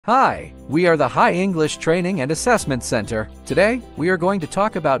Hi, we are the High English Training and Assessment Center. Today, we are going to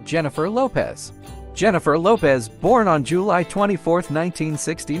talk about Jennifer Lopez. Jennifer Lopez, born on July 24,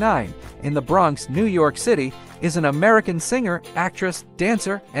 1969, in the Bronx, New York City, is an American singer, actress,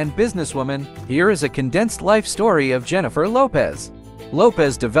 dancer, and businesswoman. Here is a condensed life story of Jennifer Lopez.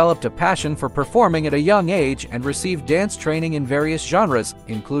 Lopez developed a passion for performing at a young age and received dance training in various genres,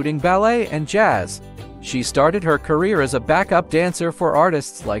 including ballet and jazz. She started her career as a backup dancer for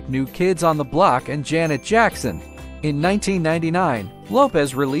artists like New Kids on the Block and Janet Jackson. In 1999,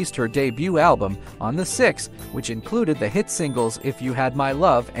 Lopez released her debut album, On the 6th, which included the hit singles If You Had My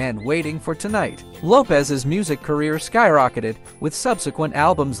Love and Waiting for Tonight. Lopez's music career skyrocketed, with subsequent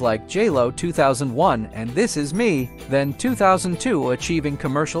albums like J-Lo 2001 and This Is Me, then 2002 achieving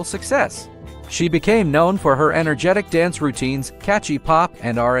commercial success. She became known for her energetic dance routines, catchy pop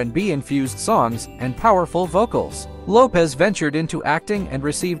and R&B-infused songs, and powerful vocals. Lopez ventured into acting and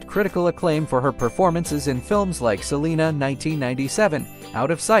received critical acclaim for her performances in films like Selena 1997,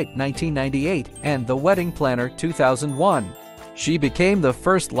 Out of Sight 1998, and The Wedding Planner 2001. She became the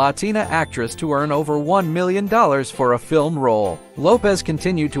first Latina actress to earn over $1 million for a film role. Lopez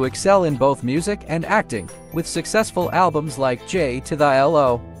continued to excel in both music and acting, with successful albums like J to the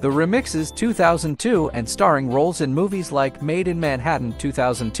LO, The Remixes 2002, and starring roles in movies like Made in Manhattan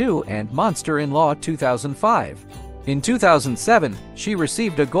 2002 and Monster-in-Law 2005. In 2007, she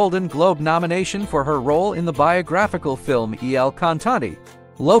received a Golden Globe nomination for her role in the biographical film El Cantante.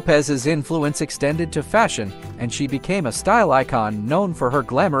 Lopez's influence extended to fashion, and she became a style icon known for her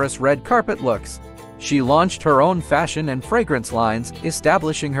glamorous red carpet looks. She launched her own fashion and fragrance lines,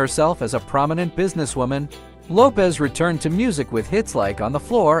 establishing herself as a prominent businesswoman. Lopez returned to music with hits like On the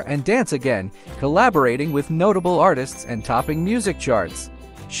Floor and Dance Again, collaborating with notable artists and topping music charts.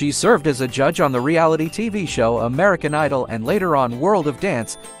 She served as a judge on the reality TV show American Idol and later on World of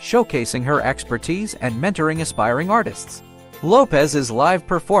Dance, showcasing her expertise and mentoring aspiring artists. Lopez's live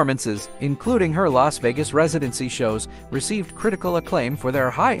performances, including her Las Vegas residency shows, received critical acclaim for their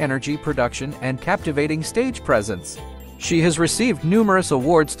high-energy production and captivating stage presence. She has received numerous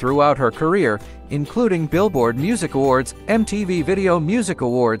awards throughout her career, including Billboard Music Awards, MTV Video Music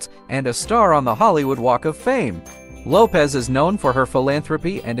Awards, and a star on the Hollywood Walk of Fame. Lopez is known for her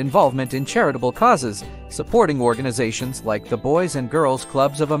philanthropy and involvement in charitable causes, supporting organizations like the Boys and Girls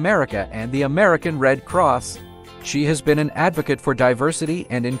Clubs of America and the American Red Cross. She has been an advocate for diversity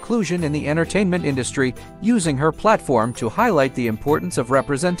and inclusion in the entertainment industry, using her platform to highlight the importance of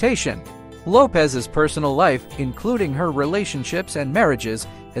representation. Lopez's personal life, including her relationships and marriages,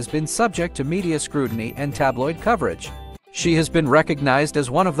 has been subject to media scrutiny and tabloid coverage. She has been recognized as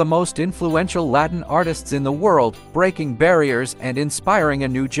one of the most influential Latin artists in the world, breaking barriers and inspiring a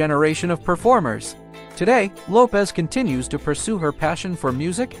new generation of performers. Today, Lopez continues to pursue her passion for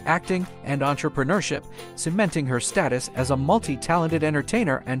music, acting, and entrepreneurship, cementing her status as a multi-talented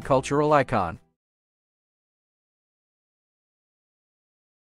entertainer and cultural icon.